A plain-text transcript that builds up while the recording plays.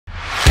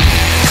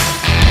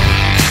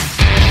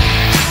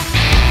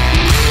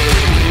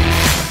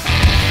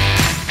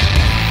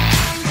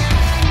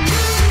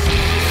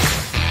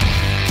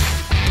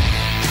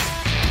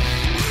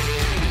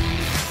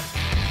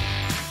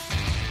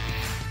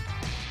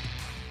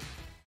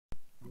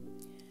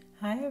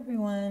Hi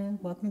everyone,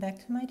 welcome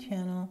back to my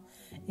channel.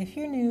 If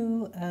you're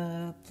new,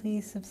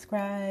 please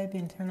subscribe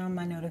and turn on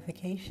my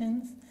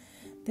notifications.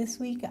 This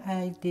week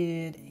I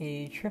did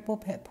a triple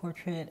pet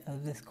portrait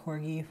of this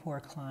Corgi for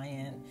a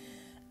client.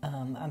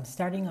 I'm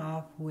starting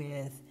off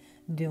with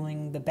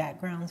doing the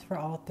backgrounds for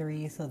all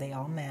three so they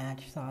all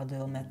match, so I'll do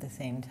them at the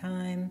same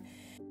time.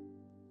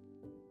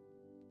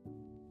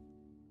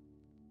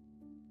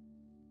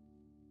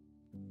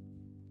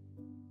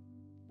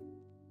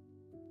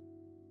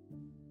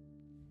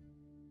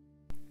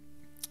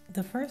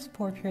 The first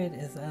portrait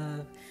is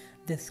of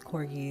this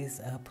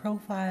Corgi's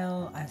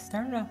profile. I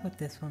started off with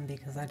this one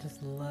because I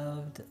just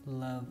loved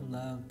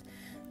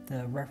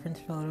the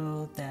reference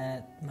photo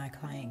that my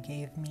client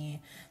gave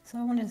me. So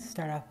I wanted to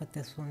start off with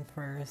this one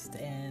first,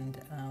 and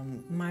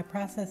my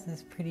process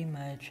is pretty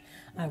much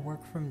I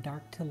work from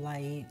dark to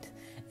light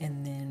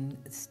and then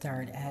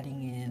start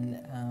adding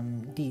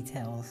in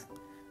details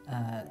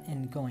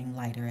and going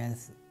lighter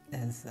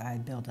as I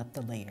build up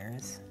the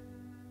layers.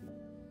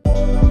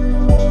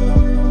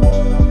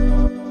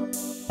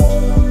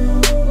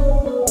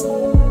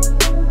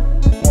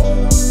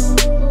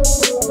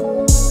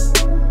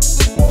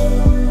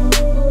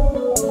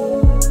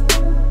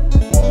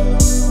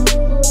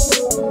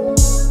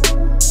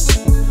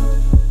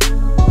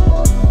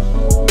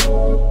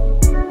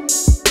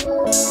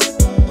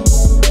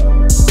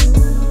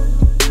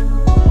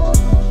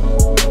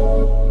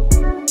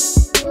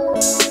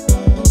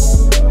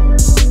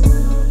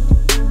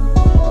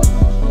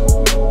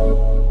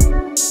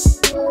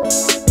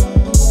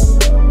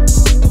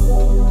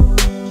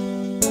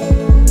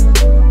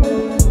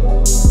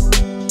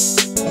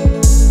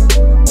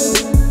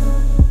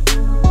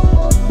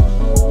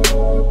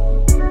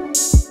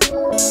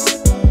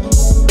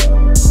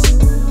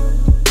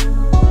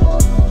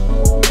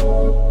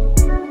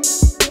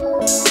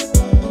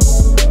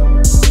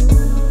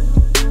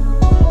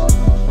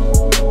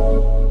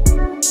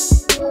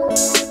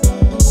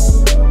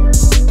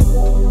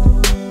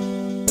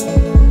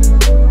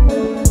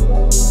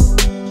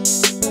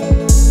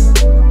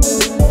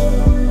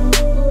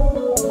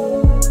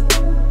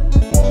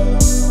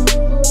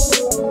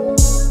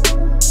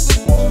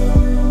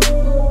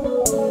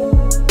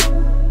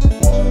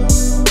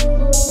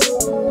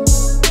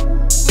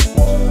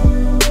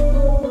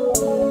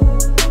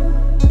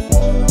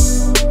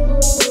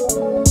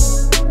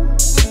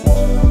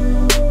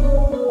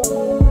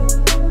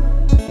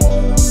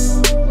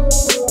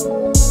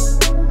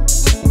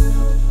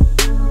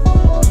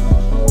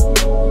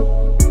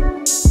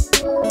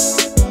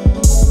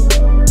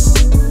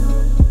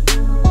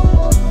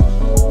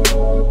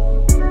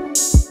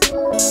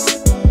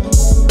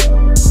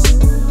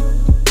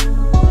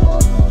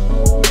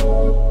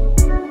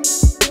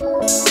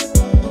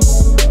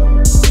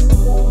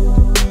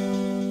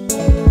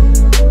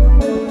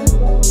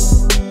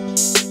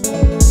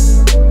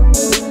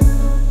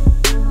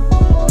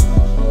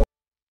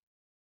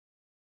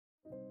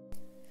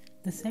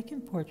 The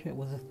second portrait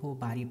was a full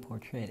body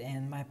portrait,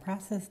 and my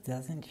process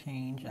doesn't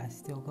change. I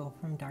still go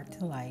from dark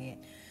to light.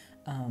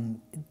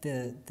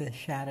 The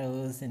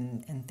shadows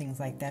and things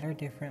like that are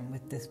different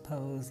with this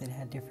pose. It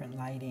had different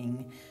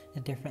lighting, a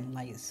different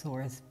light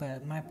source,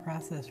 but my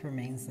process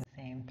remains the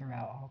same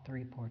throughout all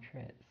three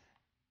portraits.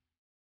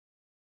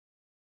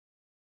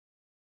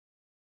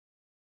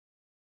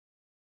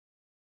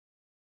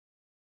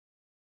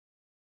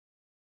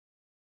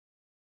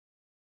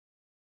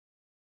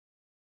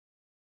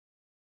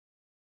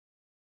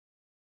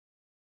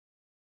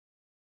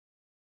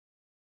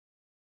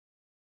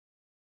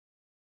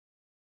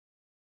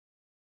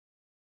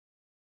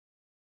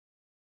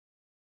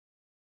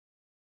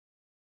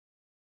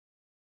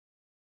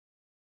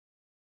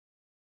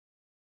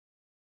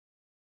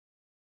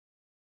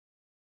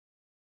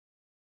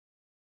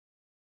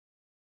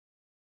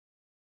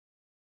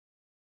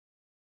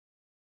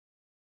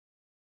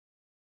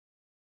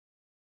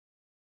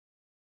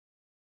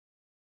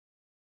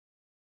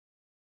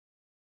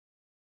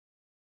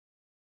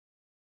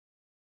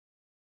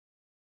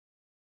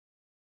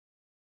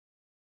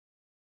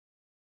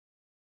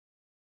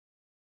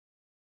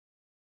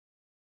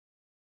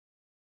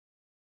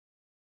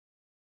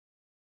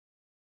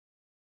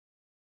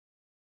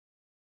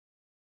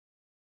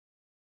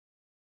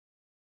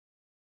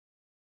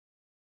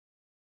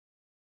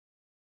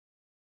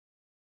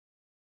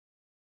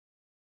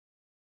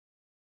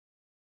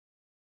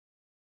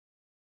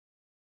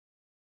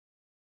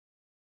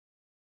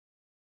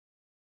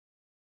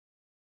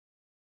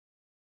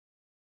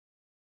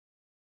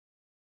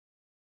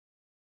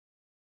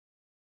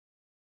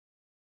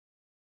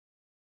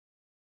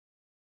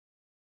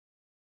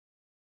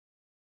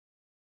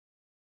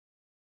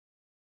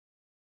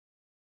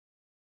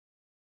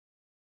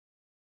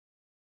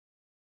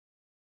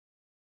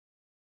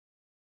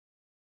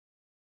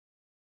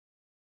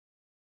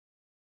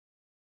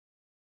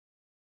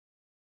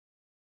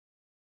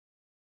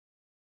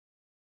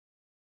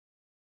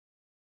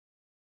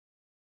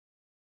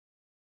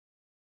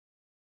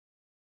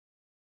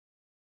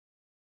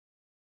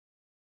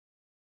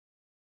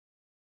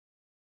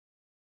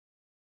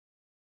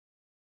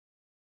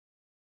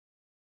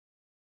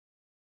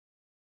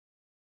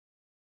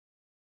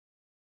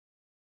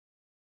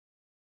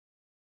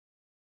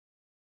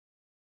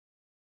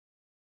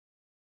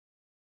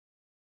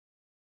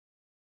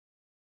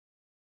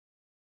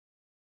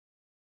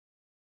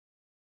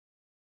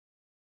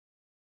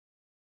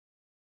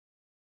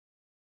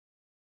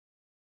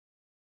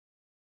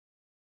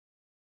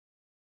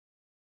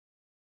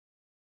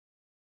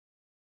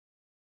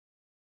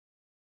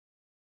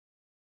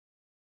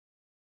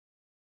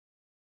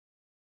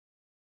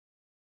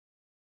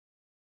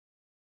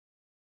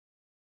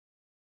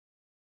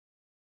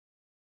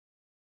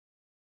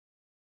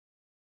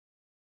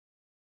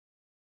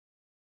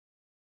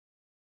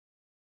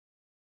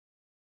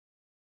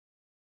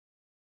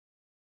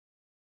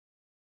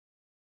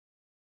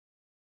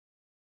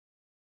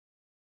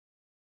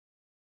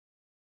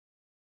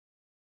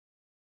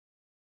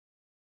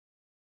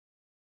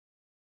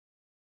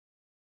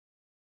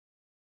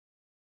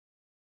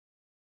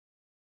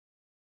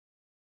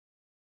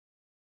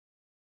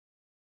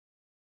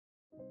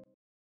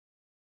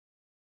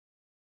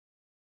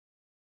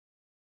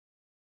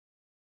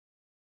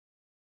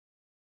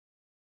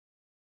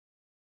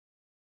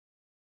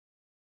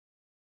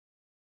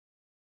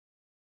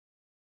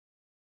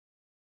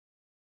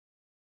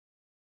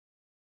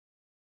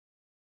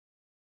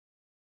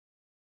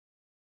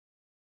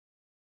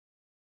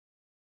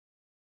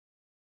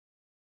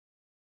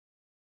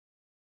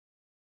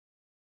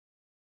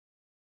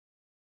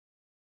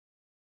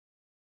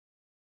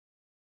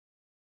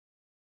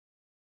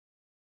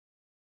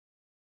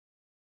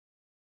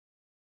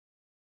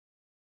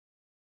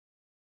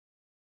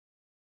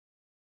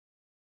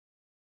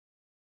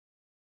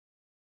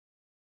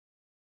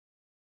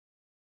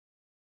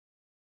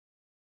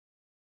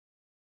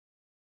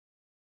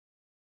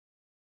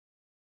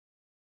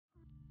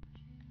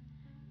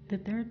 The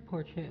third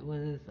portrait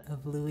was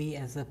of Louis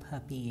as a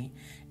puppy,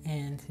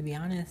 and to be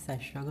honest, I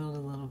struggled a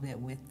little bit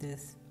with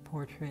this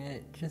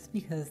portrait just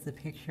because the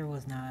picture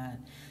was not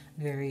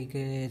very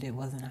good. It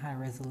wasn't high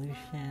resolution,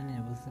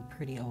 it was a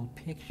pretty old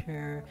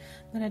picture,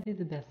 but I did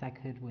the best I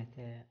could with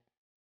it.